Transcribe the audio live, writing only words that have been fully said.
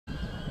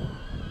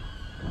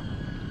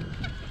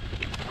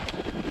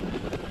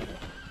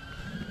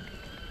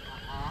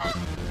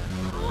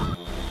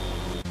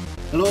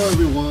Hello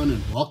everyone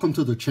and welcome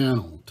to the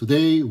channel.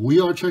 Today we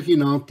are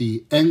checking out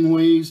the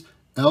ENGWE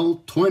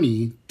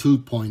L20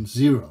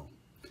 2.0,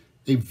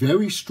 a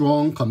very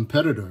strong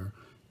competitor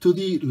to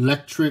the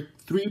Lectric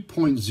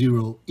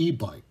 3.0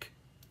 e-bike.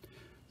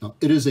 Now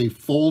it is a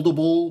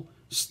foldable,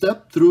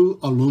 step-through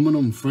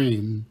aluminum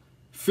frame,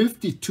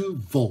 52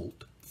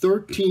 volt,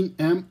 13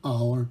 amp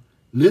hour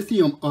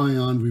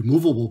lithium-ion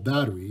removable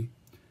battery,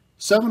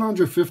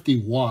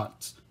 750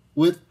 watts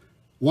with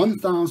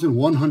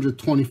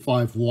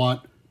 1,125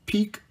 watt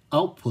peak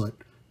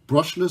output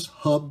brushless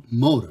hub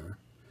motor,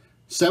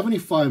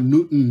 75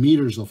 Newton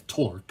meters of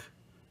torque,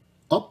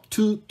 up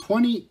to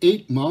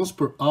 28 miles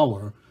per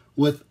hour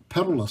with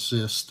pedal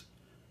assist,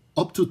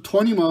 up to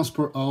 20 miles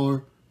per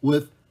hour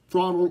with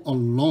throttle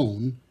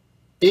alone,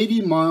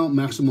 80-mile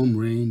maximum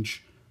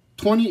range,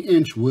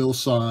 20-inch wheel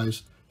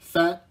size,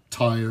 fat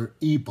tire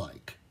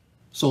e-bike.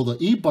 So the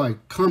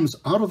e-bike comes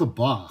out of the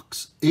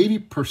box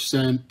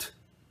 80%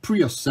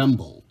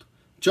 pre-assembled,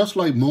 just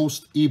like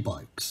most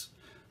e-bikes.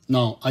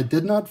 Now, I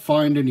did not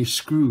find any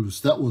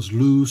screws that was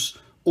loose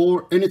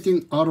or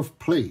anything out of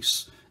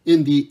place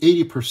in the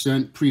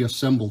 80%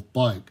 pre-assembled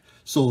bike,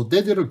 so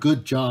they did a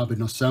good job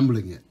in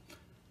assembling it.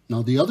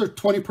 Now, the other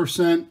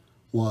 20%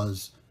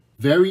 was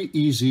very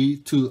easy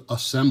to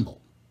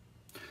assemble.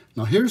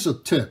 Now, here's a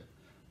tip.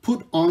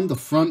 Put on the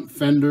front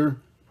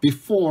fender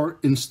before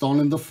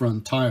installing the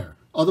front tire.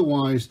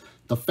 Otherwise,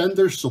 the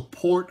fender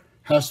support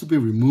has to be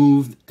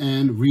removed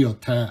and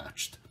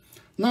reattached.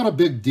 Not a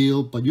big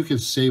deal, but you can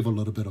save a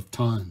little bit of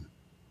time.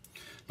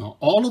 Now,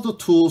 all of the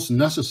tools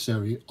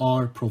necessary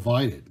are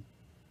provided.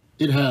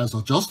 It has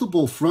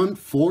adjustable front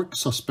fork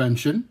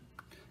suspension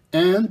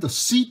and the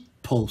seat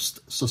post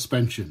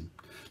suspension.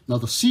 Now,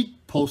 the seat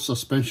post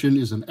suspension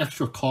is an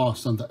extra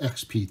cost on the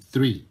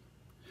XP3.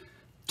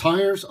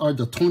 Tires are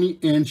the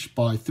 20-inch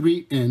by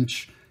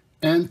 3-inch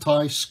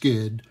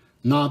anti-skid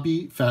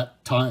knobby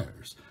fat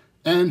tires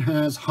and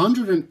has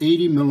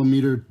 180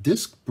 millimeter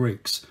disc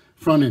brakes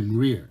front and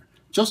rear,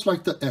 just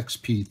like the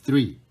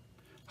XP3.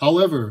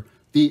 However,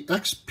 the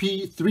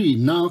XP3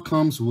 now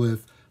comes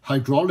with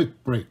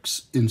hydraulic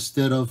brakes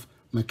instead of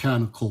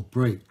mechanical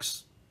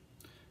brakes.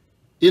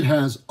 It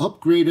has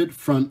upgraded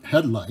front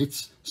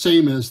headlights,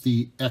 same as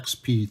the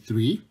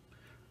XP3,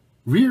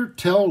 rear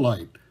tail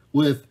light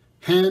with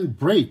hand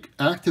brake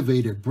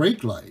activated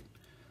brake light.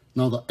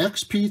 Now the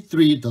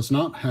XP3 does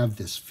not have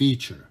this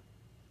feature.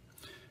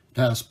 It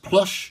has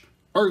plush,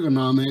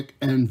 ergonomic,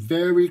 and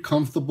very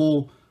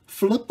comfortable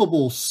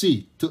flippable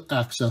seat to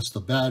access the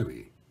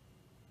battery.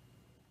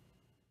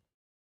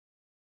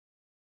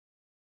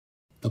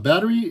 The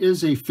battery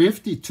is a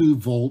 52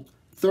 volt,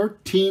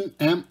 13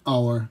 amp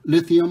hour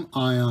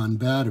lithium-ion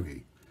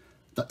battery.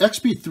 The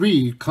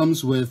XP3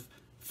 comes with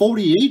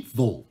 48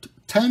 volt,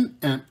 10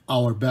 amp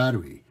hour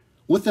battery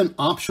with an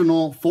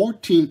optional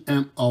 14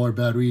 amp hour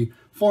battery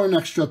for an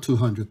extra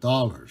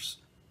 $200.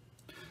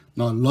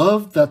 Now, I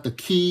love that the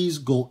keys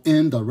go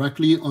in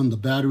directly on the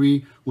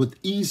battery with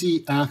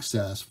easy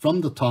access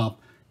from the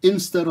top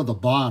instead of the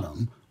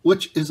bottom,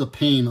 which is a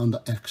pain on the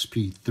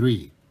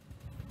XP3.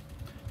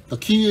 The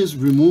key is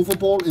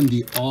removable in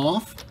the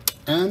off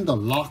and the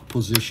lock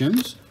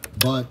positions,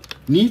 but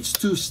needs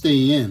to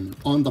stay in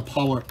on the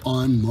power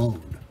on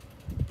mode.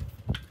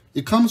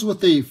 It comes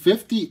with a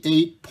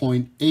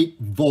 58.8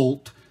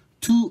 volt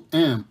 2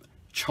 amp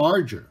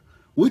charger,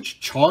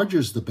 which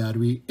charges the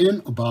battery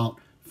in about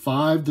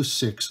 5 to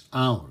 6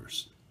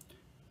 hours.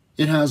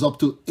 It has up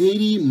to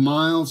 80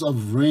 miles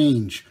of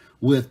range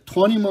with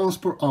 20 miles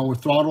per hour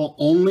throttle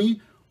only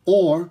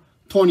or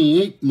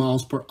 28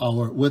 miles per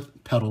hour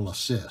with pedal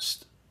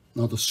assist.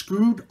 Now the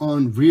screwed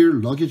on rear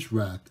luggage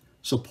rack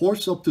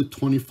supports up to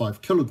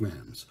 25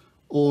 kilograms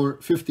or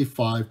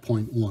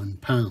 55.1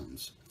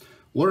 pounds,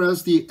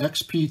 whereas the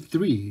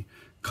XP3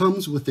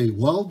 comes with a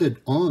welded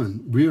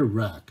on rear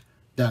rack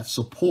that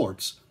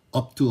supports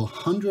up to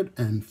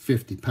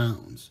 150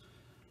 pounds.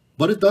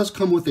 But it does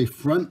come with a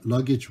front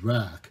luggage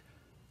rack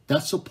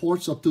that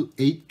supports up to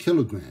 8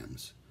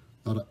 kilograms.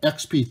 Now the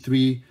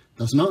XP3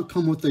 does not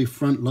come with a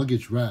front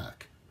luggage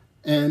rack,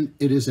 and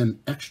it is an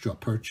extra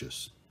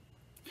purchase.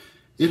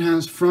 It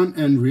has front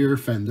and rear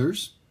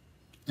fenders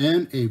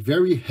and a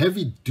very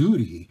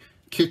heavy-duty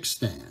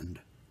kickstand.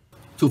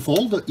 To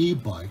fold the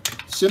e-bike,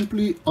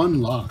 simply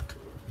unlock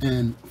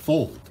and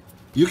fold.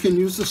 You can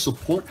use the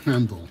support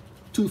handle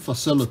to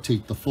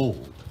facilitate the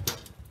fold.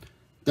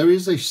 There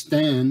is a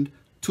stand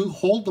to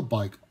hold the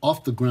bike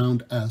off the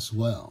ground as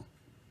well.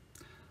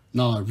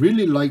 Now, I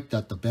really like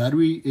that the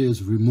battery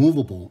is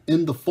removable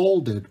in the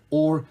folded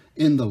or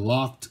in the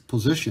locked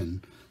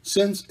position,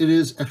 since it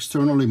is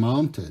externally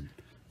mounted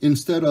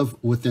instead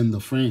of within the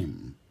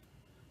frame.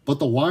 But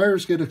the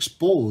wires get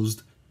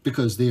exposed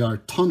because they are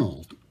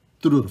tunneled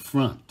through the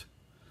front.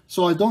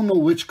 So I don't know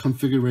which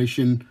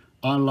configuration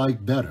I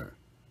like better,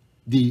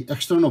 the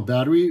external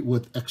battery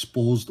with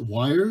exposed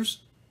wires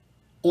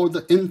or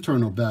the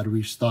internal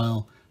battery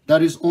style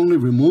that is only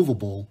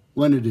removable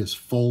when it is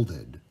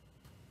folded.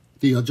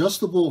 The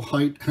adjustable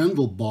height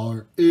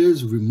handlebar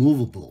is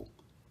removable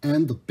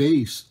and the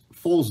base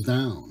folds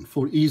down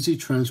for easy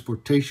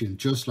transportation,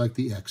 just like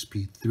the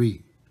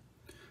XP3.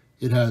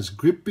 It has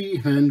grippy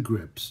hand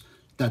grips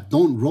that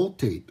don't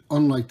rotate,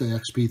 unlike the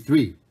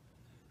XP3.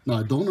 Now,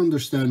 I don't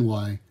understand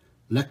why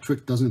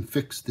Lectric doesn't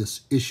fix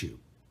this issue.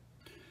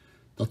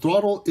 The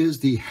throttle is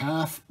the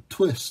half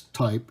twist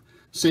type,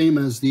 same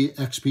as the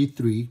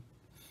XP3.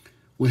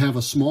 We have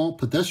a small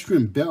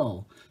pedestrian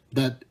bell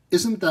that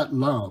isn't that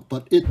loud,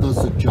 but it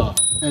does the job,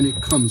 and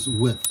it comes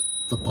with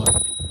the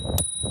bike.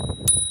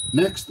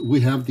 Next,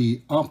 we have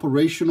the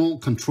operational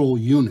control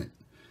unit,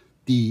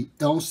 the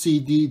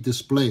LCD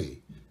display,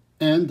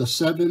 and the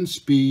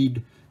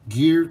 7-speed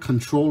gear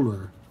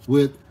controller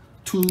with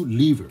 2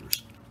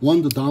 levers,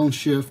 one to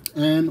downshift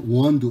and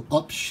one to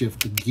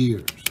upshift the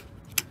gears.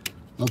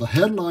 Now, the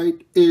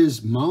headlight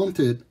is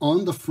mounted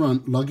on the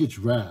front luggage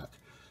rack,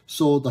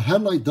 so the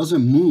headlight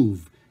doesn't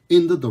move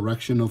in the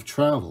direction of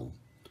travel.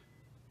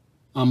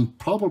 I'm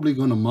probably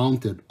going to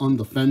mount it on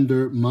the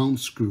fender mount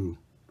screw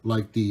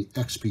like the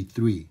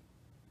XP3.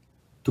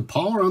 To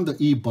power on the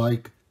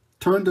e-bike,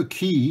 turn the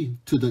key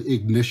to the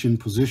ignition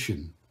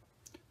position.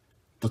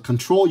 The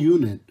control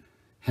unit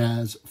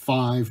has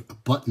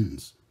 5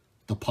 buttons: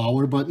 the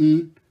power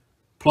button,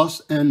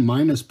 plus and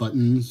minus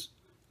buttons,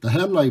 the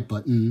headlight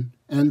button,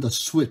 and the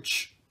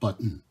switch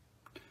button.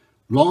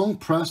 Long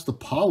press the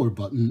power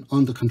button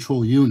on the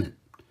control unit.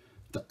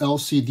 The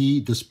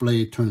LCD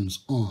display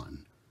turns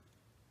on.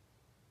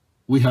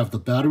 We have the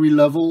battery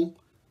level,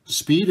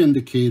 speed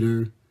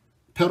indicator,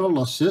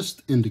 pedal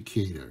assist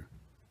indicator.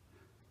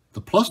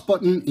 The plus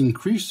button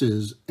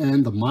increases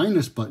and the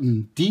minus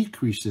button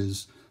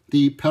decreases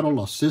the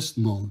pedal assist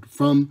mode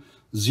from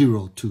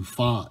 0 to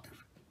 5.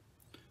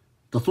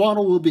 The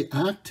throttle will be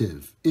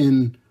active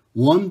in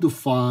 1 to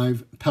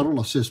 5 pedal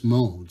assist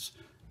modes,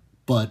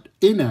 but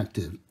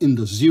inactive in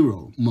the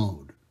 0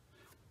 mode.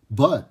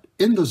 But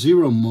in the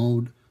 0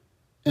 mode,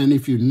 and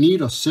if you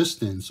need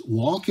assistance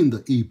walking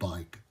the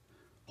e-bike,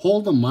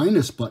 hold the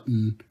minus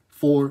button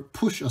for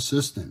push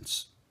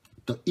assistance.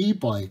 The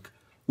e-bike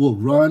will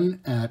run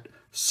at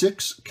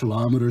 6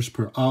 kilometers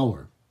per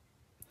hour.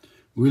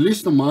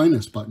 Release the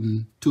minus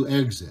button to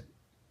exit.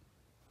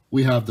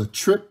 We have the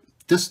trip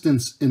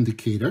distance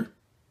indicator.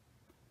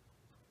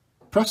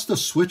 Press the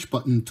switch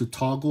button to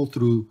toggle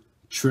through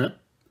trip,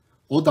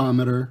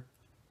 odometer,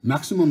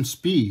 maximum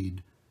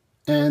speed,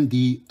 and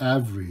the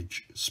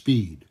average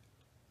speed.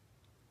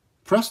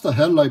 Press the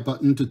headlight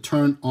button to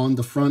turn on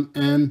the front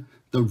and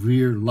the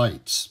rear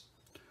lights.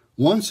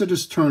 Once it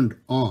is turned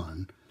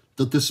on,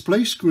 the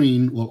display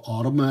screen will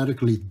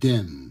automatically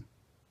dim.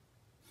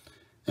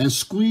 And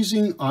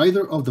squeezing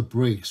either of the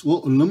brakes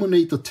will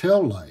illuminate the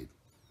tail light.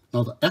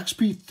 Now, the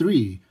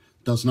XP3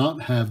 does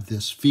not have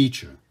this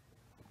feature.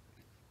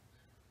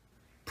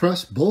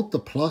 Press both the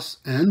plus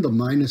and the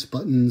minus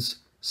buttons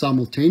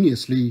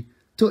simultaneously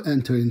to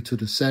enter into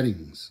the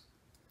settings.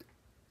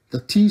 The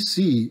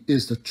TC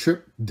is the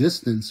trip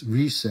distance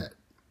reset.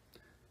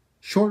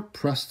 Short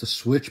press the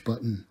switch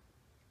button.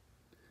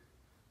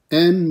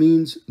 N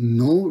means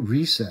no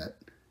reset,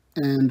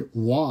 and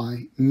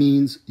Y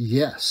means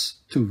yes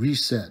to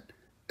reset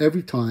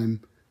every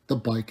time the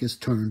bike is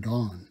turned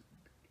on.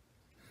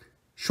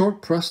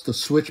 Short press the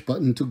switch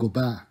button to go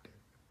back.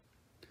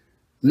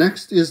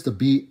 Next is the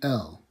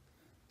BL.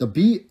 The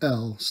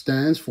BL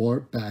stands for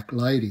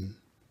backlighting.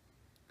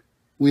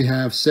 We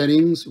have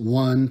settings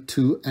 1,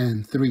 2,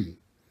 and 3,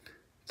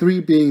 3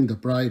 being the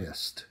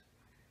brightest.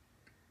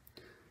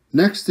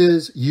 Next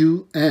is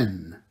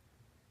UN,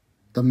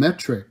 the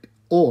metric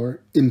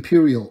or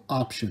imperial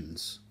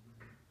options.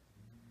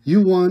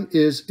 U1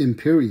 is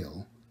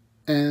imperial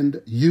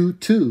and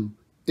U2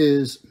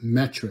 is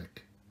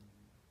metric.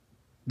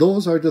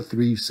 Those are the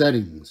 3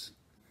 settings.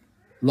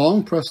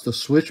 Long press the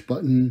switch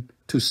button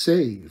to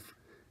save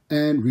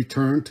and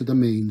return to the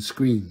main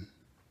screen.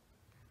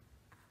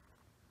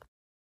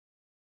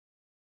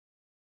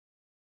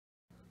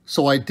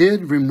 So I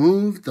did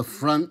remove the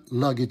front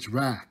luggage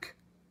rack.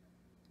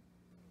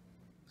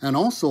 And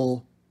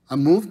also, I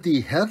moved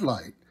the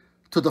headlight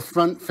to the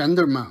front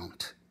fender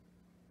mount.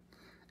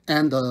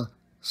 And the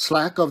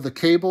slack of the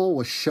cable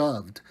was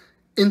shoved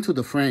into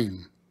the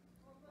frame.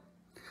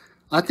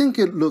 I think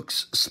it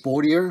looks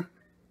sportier,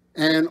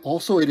 and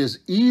also it is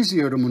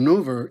easier to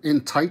maneuver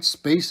in tight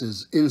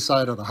spaces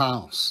inside of the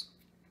house.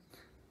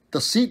 The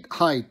seat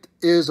height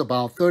is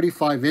about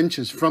 35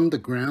 inches from the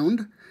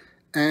ground,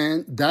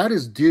 and that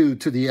is due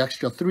to the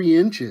extra 3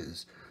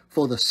 inches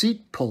for the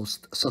seat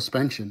post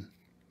suspension.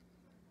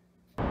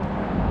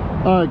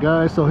 Alright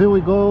guys, so here we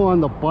go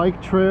on the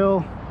bike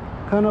trail.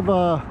 Kind of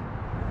a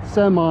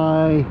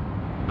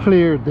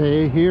semi-clear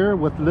day here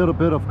with a little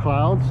bit of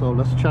cloud, so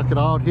let's check it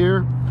out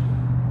here.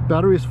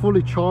 Battery is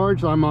fully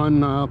charged. I'm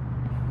on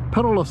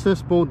pedal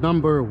assist mode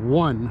number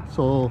 1,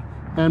 so,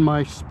 and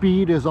my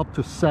speed is up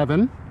to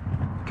 7.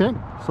 Okay,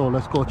 so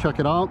let's go check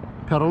it out.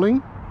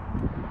 Pedaling.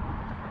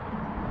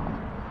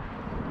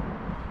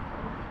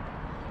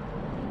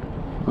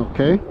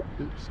 Okay,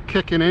 it's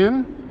kicking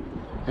in,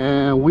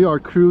 and we are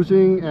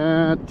cruising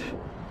at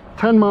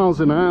 10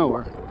 miles an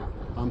hour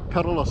on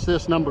pedal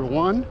assist number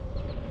 1.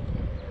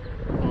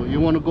 You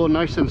want to go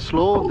nice and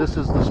slow, this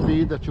is the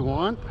speed that you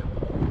want.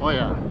 Oh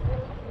yeah,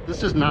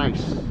 this is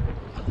nice.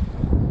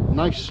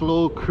 Nice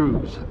slow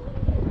cruise.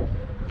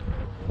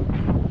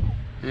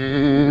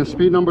 And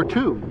speed number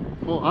 2.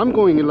 Well, I'm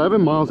going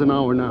 11 miles an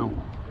hour now.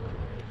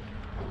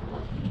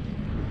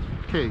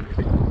 Okay.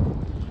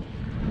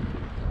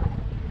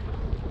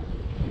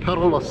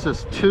 Pedal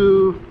assist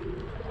 2.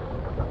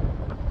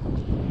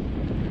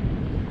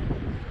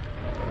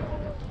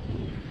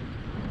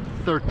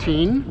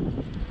 13.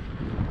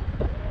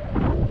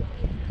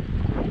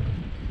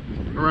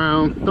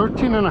 Around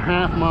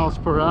 13.5 miles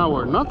per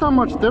hour. Not that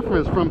much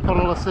difference from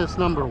pedal assist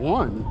number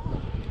 1.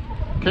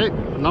 Okay,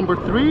 number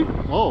 3.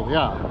 Oh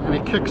yeah, and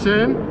it kicks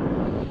in.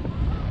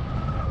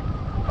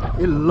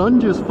 It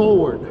lunges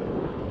forward.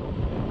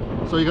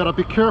 So you gotta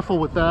be careful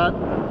with that.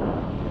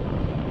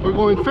 We're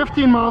going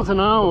 15 miles an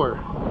hour.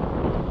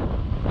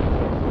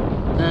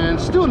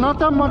 And still not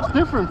that much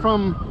different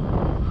from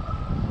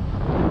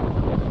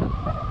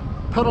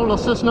pedal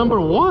assist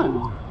number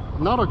 1.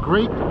 Not a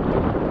great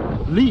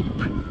leap.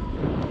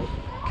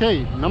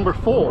 Okay, number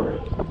 4.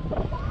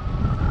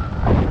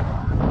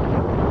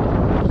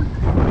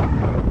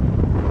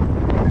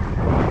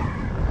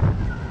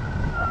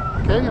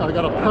 Okay, I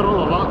gotta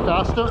pedal a lot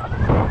faster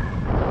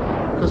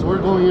because we're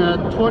going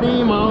at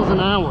 20 miles an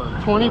hour,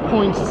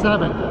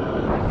 20.7.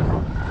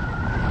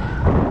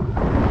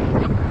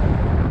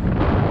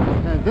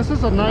 And this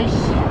is a nice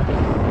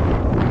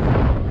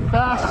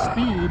fast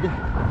speed.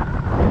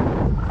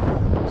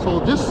 So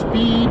this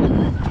speed,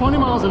 20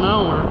 miles an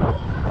hour,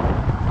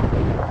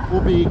 will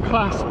be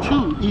class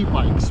 2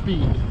 e-bike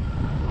speed.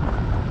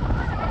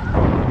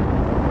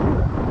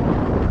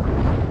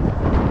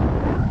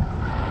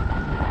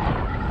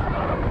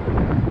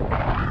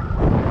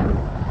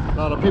 A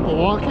lot of people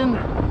walking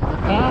the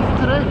path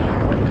today.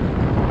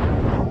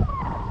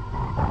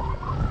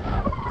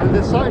 And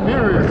this side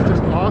mirror is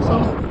just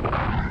awesome.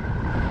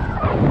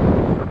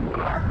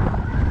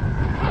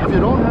 If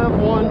you don't have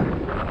one,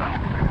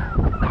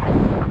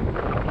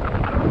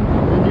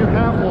 and you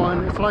have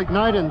one, it's like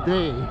night and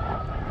day.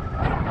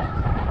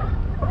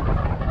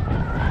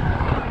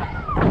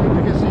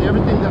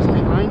 Everything that's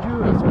behind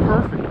you is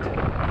perfect.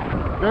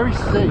 Very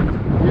safe.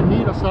 You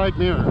need a side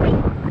mirror.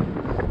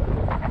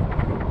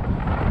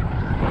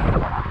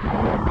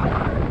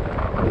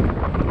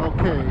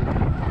 Okay.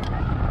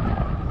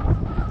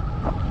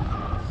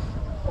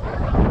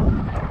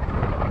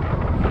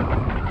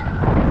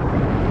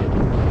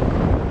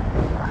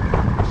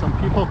 Some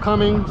people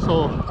coming,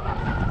 so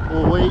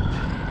we'll wait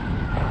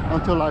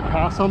until I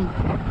pass them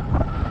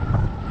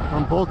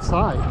on both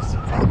sides.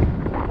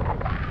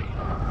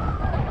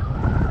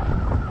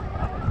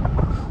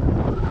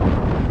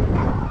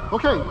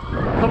 Okay,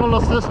 pedal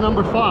assist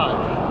number 5.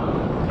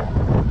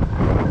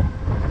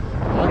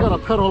 I gotta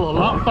pedal a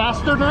lot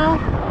faster now.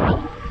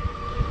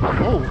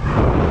 Oh,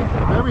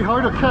 very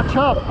hard to catch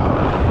up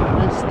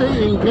and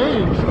stay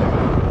engaged.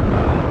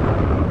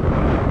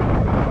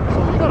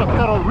 So you gotta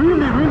pedal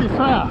really, really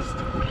fast.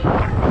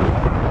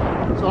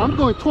 So I'm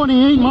going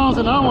 28 miles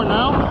an hour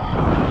now.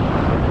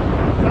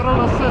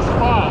 Pedal assist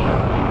 5.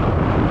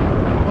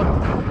 But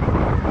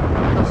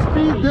the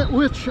speed at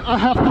which I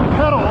have to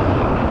pedal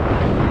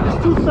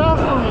too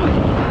fast for me.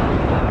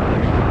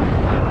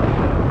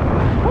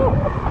 Woo.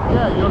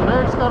 Yeah, your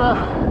legs gotta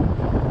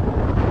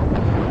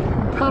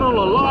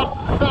pedal a lot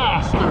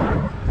faster,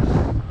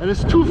 and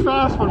it's too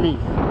fast for me.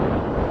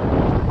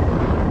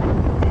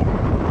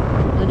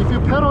 And if you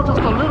pedal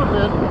just a little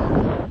bit,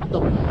 the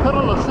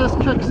pedal assist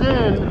kicks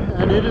in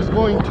and it is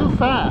going too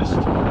fast.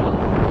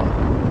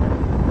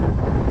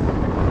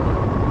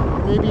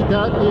 Maybe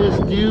that is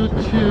due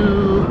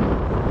to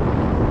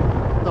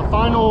the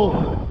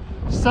final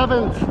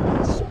 7th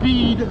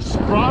speed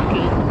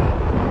sprocket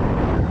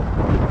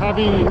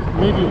having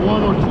maybe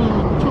 1 or 2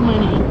 too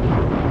many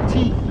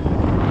teeth,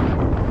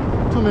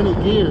 too many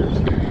gears.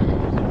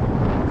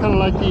 Kind of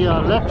like the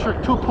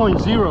Lectric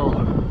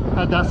 2.0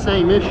 had that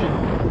same issue.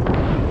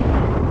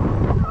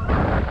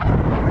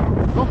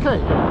 Okay,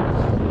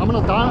 I'm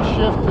gonna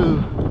downshift to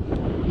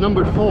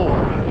number 4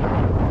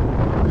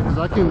 because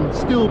I can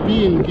still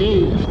be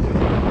engaged.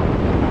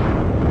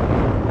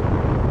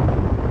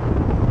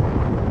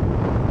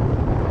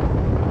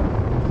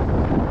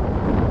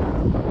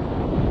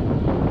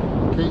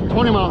 Okay,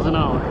 20 miles an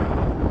hour.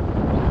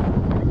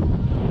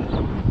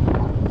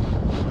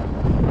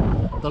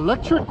 The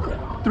Lectric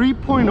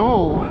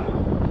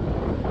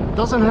 3.0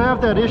 doesn't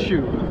have that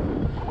issue.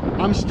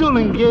 I'm still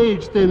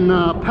engaged in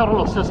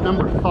pedal assist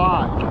number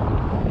 5,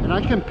 and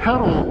I can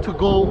pedal to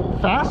go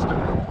faster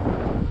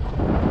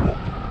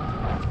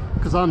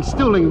because I'm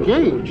still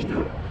engaged.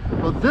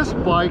 But this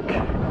bike,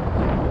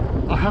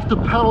 I have to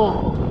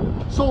pedal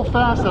so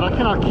fast that I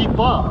cannot keep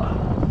up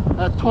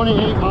at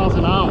 28 miles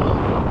an hour.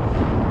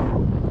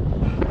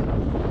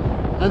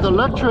 And the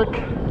Lectric,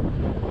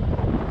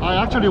 I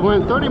actually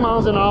went 30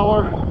 miles an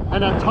hour,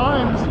 and at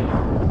times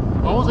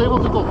I was able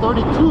to go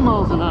 32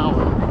 miles an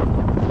hour.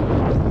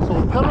 So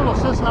pedal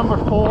assist number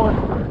 4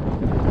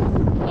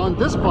 on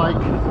this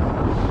bike,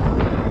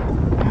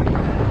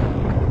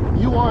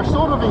 you are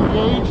sort of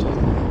engaged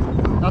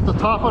at the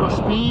top of the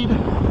speed,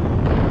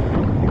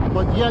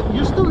 but yet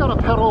you still got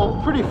to pedal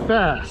pretty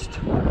fast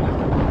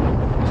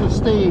to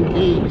stay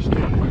engaged.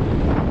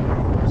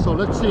 So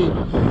let's see,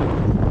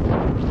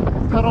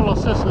 pedal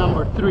assist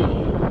number 3.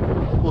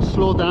 We'll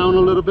slow down a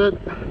little bit.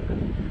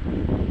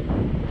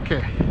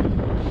 Okay,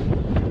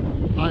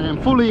 I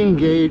am fully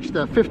engaged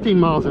at 15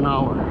 miles an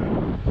hour.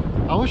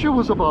 I wish it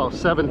was about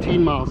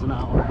 17 miles an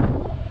hour.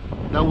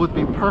 That would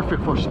be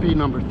perfect for speed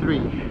number 3.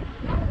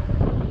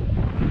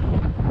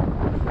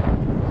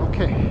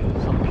 Okay,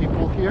 some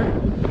people here.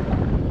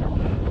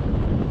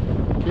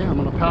 Okay, I'm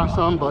gonna pass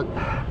on, but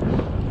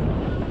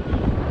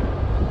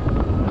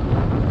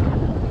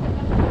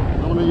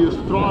I'm gonna use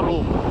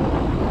throttle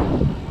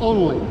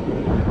only.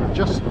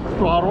 Just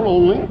throttle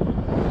only.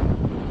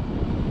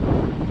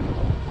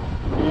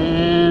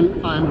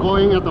 And I'm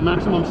going at the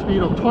maximum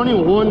speed of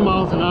 21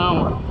 miles an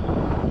hour.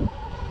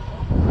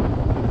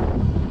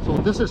 So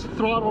this is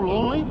throttle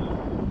only,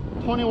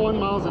 21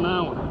 miles an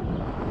hour,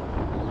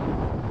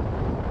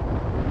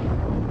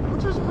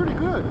 which is pretty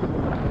good.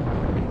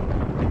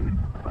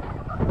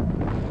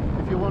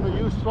 If you want to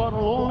use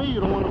throttle only, you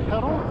don't want to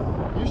pedal,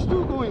 you're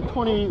still going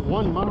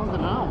 21 miles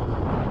an hour,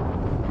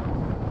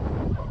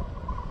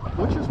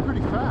 which is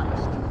pretty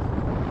fast.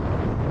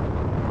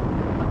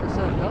 Like I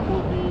said, that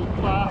will be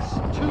class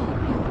 2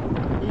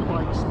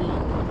 e-bike speed.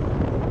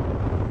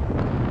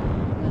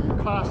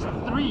 Class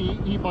 3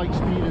 e-bike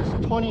speed is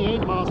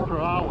 28 miles per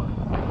hour.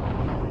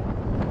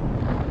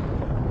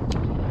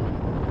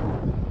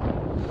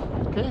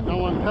 Okay,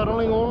 now I'm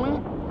pedaling only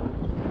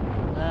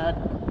at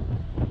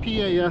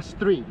PAS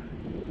 3.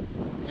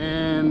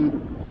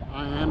 And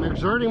I am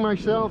exerting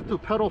myself to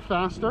pedal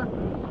faster,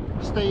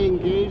 stay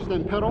engaged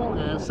and pedal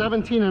at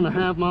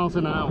 17.5 miles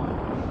an hour.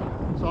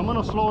 So I'm going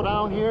to slow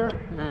down here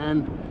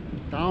and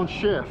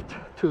downshift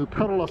to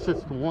pedal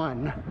assist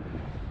 1.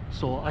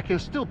 So I can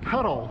still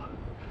pedal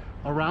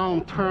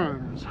around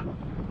turns.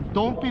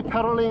 Don't be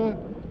pedaling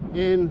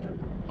in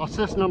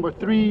assist number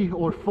 3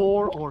 or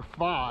 4 or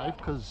 5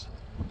 because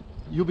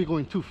you'll be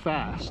going too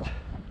fast.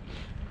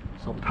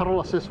 So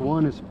pedal assist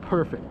 1 is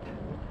perfect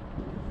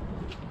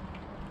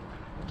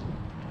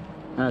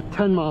at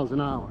 10 miles an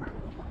hour.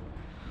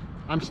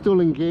 I'm still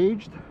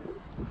engaged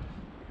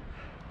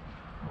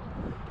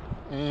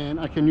and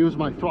I can use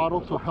my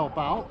throttle to help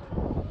out,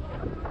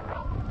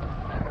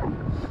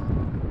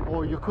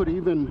 or you could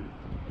even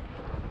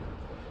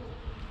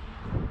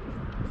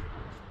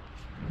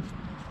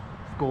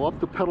go up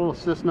to pedal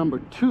assist number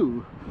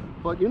 2.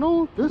 But you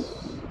know, this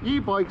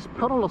e-bike's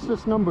pedal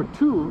assist number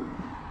 2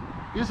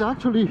 is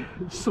actually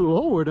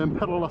slower than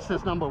pedal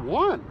assist number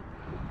 1.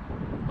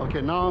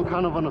 Okay, now I'm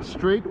kind of on a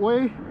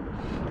straightway.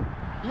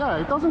 Yeah,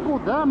 it doesn't go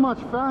that much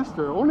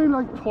faster, only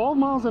like 12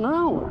 miles an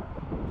hour.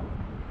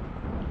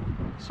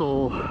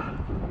 So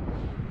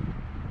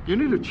you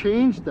need to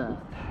change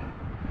that.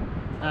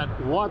 At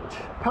what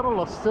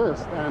pedal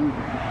assist and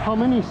how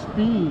many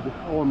speed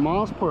or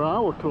miles per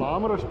hour,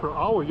 kilometers per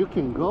hour you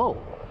can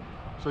go,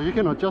 so you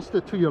can adjust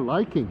it to your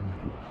liking.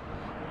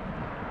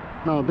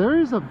 Now there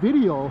is a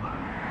video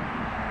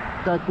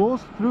that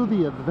goes through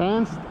the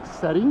advanced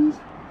settings.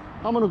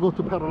 I'm going to go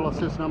to pedal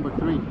assist number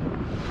 3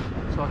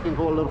 so I can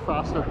go a little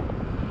faster.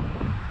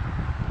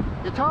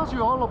 It tells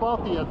you all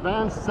about the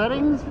advanced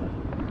settings,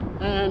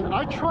 and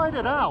I tried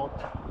it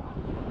out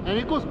and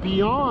it goes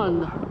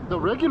beyond the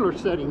regular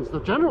settings,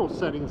 the general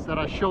settings that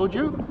I showed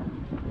you.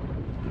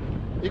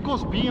 It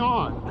goes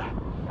beyond,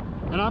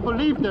 and I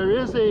believe there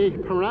is a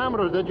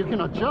parameter that you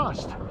can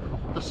adjust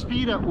the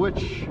speed at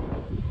which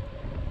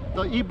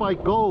the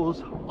e-bike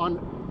goes on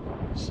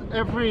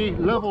every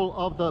level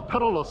of the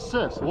pedal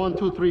assist, 1,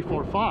 2, 3,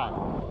 4, 5.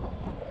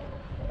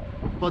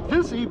 But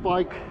this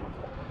e-bike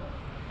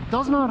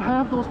does not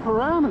have those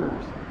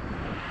parameters.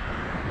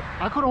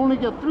 I could only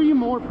get 3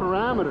 more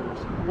parameters,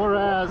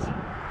 whereas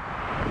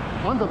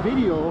on the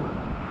video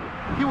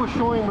he was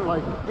showing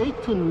like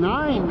 8 to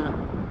 9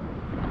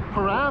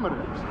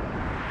 parameters.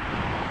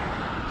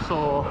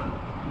 So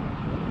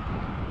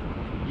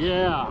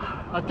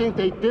yeah, I think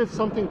they did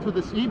something to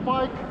this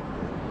e-bike,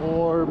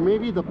 or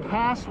maybe the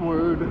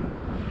password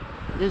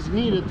is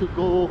needed to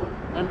go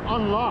and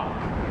unlock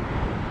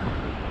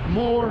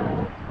more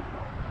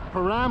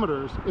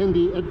parameters in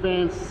the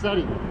advanced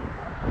setting.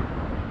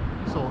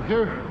 So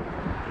here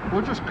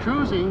we're just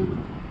cruising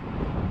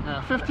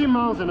at 15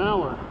 miles an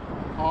hour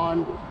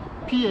on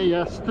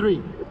PAS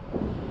 3,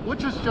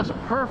 which is just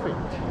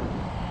perfect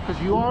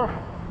because you are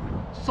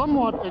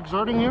somewhat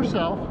exerting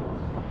yourself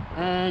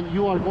and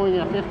you are going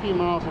at 15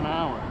 miles an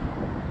hour.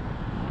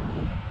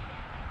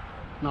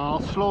 Now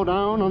I'll slow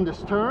down on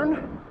this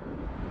turn.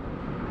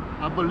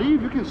 I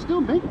believe you can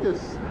still make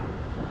this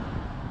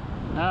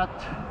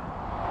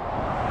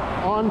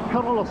on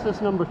pedal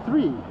assist number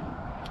 3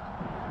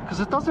 because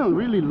it doesn't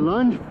really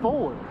lunge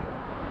forward.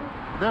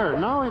 There,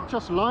 now it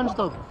just lunged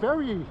a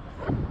very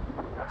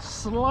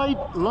slight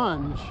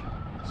lunge,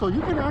 so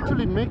you can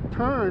actually make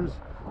turns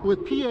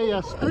with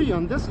PAS 3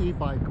 on this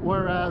e-bike,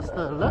 whereas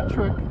the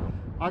Lectric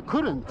I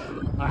couldn't.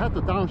 I had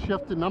to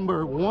downshift to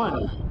number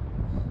 1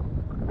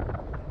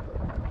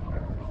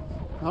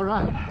 All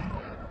right,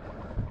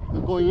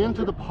 we're going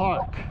into the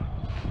park.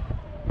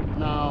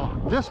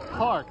 Now, this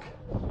park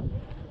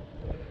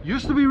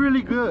used to be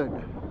really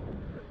good.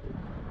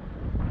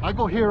 I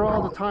go here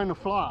all the time to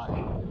fly.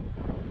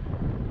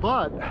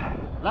 But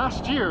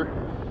last year,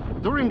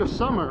 during the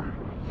summer,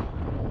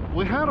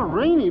 we had a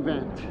rain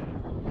event.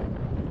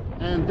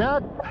 And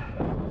that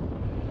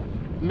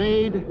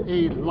made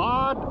a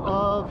lot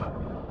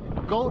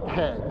of goat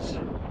heads.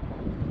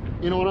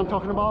 You know what I'm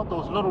talking about?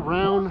 Those little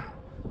round,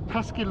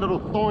 pesky little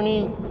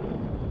thorny,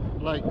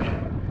 like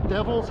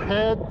devil's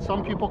head,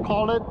 some people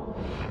call it.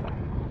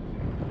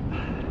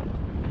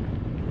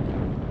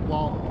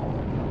 Well,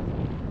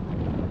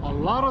 a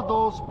lot of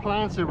those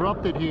plants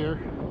erupted here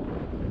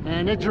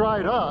and it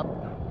dried up.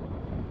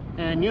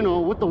 And you know,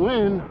 with the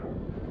wind,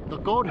 the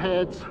goat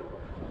heads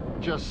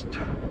just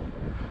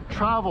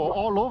travel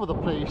all over the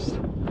place.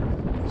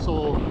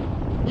 So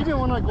even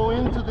when I go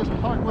into this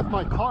park with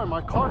my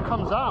car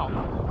comes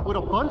out with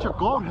a bunch of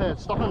goat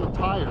heads stuck on the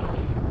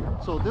tire.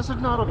 So this is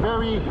not a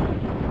very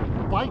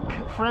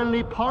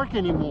bike-friendly park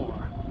anymore,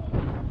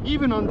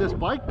 even on this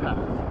bike path,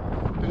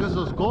 because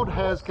those goat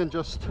heads can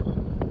just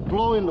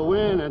blow in the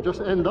wind and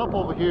just end up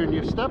over here, and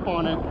you step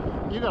on it,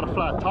 you got a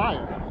flat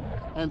tire.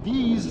 And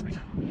these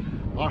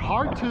are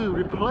hard to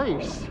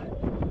replace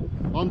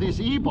on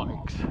these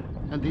e-bikes,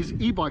 and these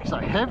e-bikes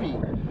are heavy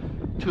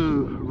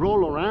to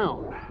roll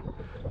around,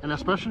 and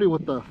especially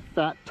with the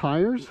fat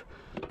tires.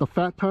 The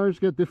fat tires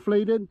get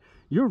deflated,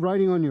 you're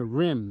riding on your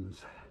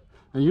rims,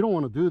 and you don't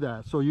want to do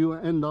that. So you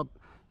end up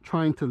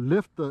trying to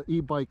lift the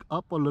e-bike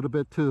up a little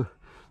bit to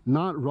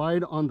not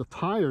ride on the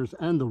tires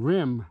and the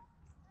rim.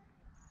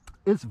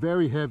 It's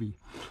very heavy,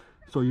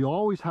 so you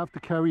always have to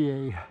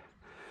carry a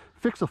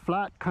fix a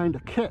flat kind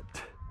of kit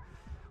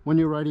when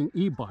you're riding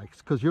e-bikes,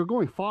 because you're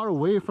going far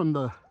away from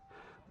the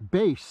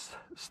base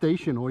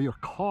station or your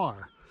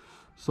car.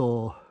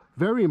 So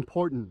very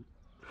important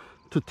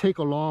to take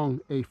along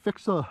a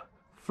fix a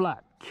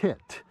flat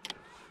kit.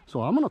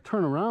 So I'm going to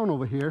turn around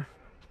over here.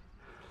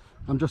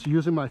 I'm just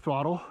using my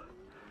throttle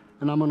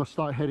and I'm going to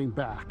start heading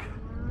back.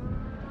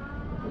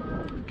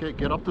 Okay,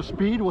 get up to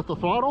speed with the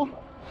throttle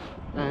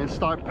and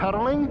start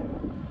pedaling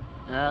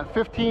at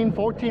 15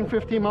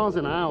 miles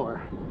an hour,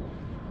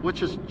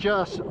 which is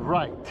just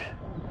right,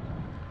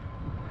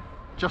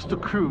 just to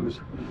cruise.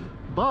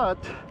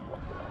 But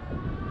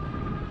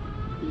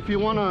if you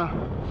want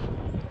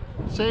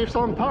to save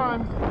some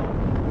time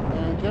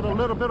and get a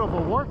little bit of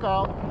a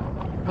workout,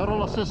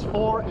 pedal assist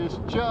 4 is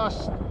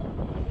just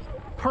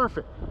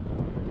perfect.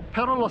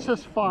 Pedal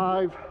assist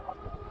 5,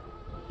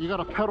 you got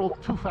to pedal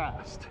too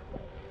fast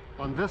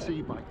on this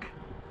e-bike.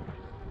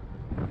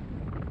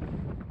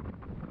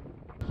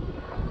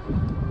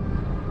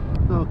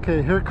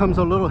 Okay, here comes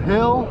a little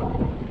hill.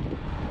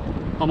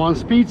 I'm on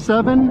speed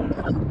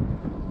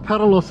 7,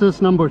 pedal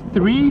assist number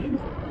 3,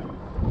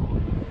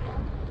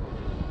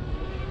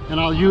 and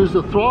I'll use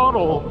the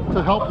throttle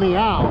to help me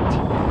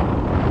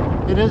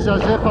out. It is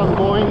as if I'm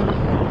going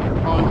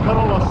on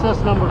pedal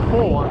assist number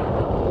 4,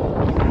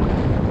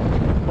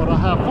 but I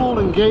have full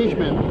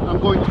engagement. I'm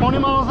going 20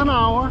 miles an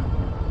hour,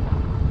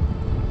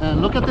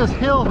 and look at this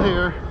hill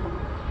here.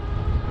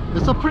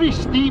 It's a pretty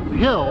steep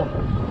hill,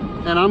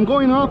 and I'm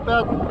going up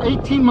at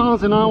 18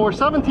 miles an hour,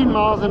 17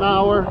 miles an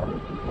hour,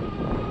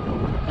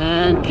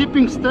 and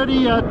keeping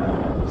steady at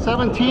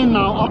 17,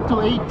 now up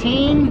to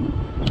 18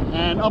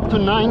 and up to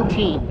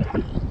 19.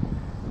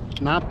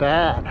 Not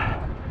bad.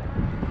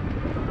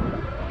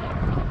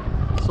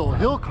 So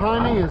hill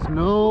climbing is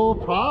no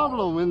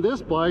problem in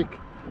this bike,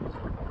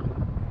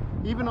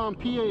 even on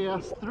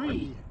PAS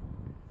 3.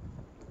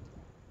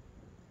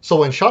 So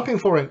when shopping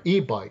for an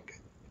e-bike,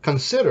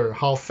 consider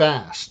how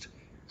fast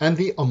and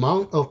the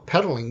amount of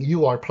pedaling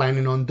you are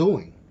planning on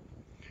doing.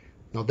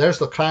 Now there's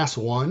the class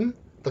 1,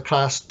 the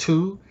class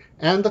 2,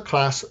 and the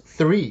class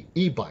 3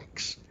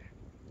 e-bikes.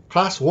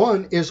 Class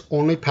 1 is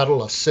only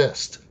pedal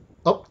assist,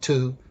 up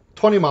to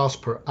 20 miles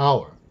per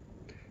hour.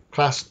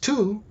 Class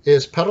 2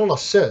 is pedal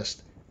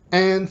assist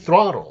and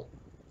throttle,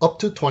 up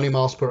to 20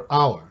 miles per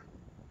hour.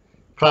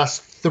 Class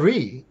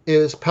 3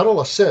 is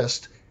pedal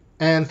assist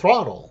and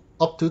throttle,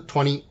 up to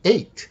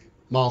 28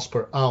 miles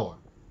per hour.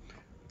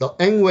 The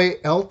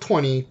ENGWE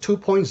L20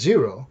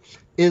 2.0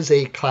 is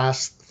a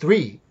class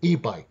 3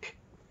 e-bike.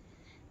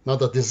 Now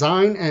the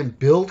design and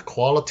build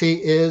quality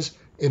is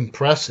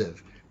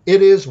impressive.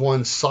 It is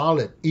one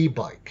solid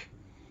e-bike,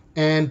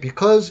 and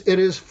because it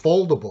is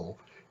foldable,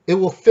 it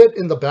will fit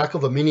in the back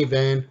of a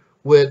minivan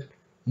with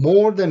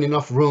more than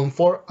enough room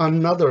for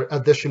another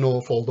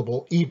additional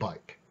foldable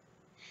e-bike.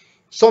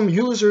 Some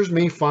users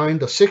may find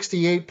the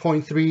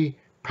 68.3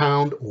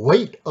 pound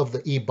weight of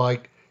the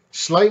e-bike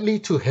slightly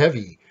too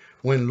heavy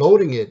when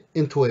loading it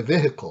into a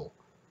vehicle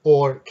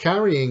or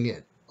carrying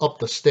it up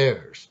the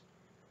stairs.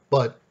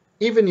 But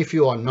even if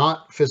you are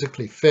not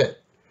physically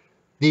fit,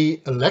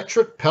 the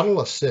electric pedal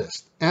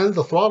assist and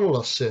the throttle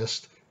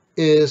assist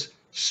is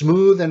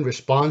smooth and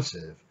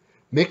responsive,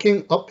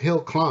 making uphill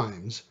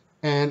climbs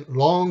and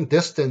long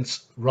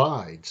distance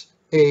rides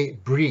a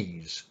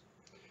breeze.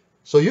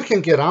 so you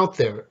can get out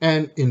there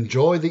and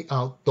enjoy the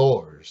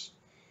outdoors.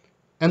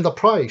 And the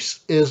price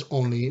is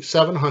only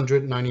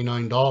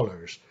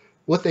 $799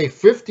 with a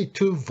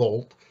 52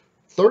 volt,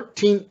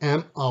 13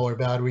 amp hour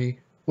battery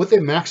with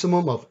a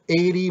maximum of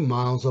 80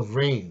 miles of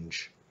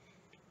range,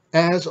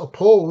 as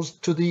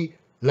opposed to the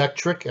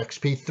Lectric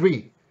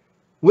XP3,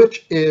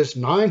 which is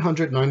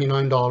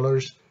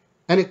 $999,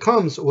 and it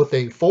comes with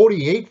a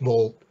 48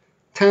 volt,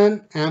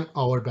 10 amp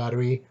hour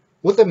battery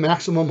with a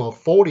maximum of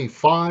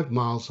 45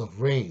 miles of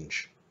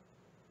range.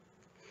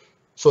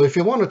 So if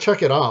you want to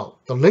check it out,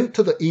 the link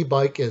to the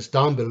e-bike is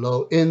down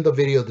below in the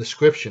video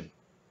description.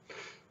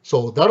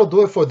 So that'll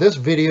do it for this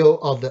video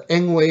of the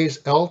ENGWE's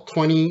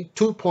L20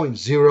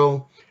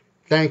 2.0.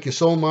 Thank you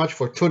so much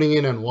for tuning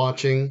in and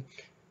watching.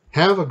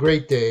 Have a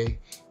great day,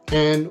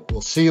 and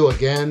we'll see you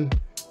again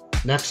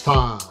next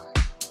time.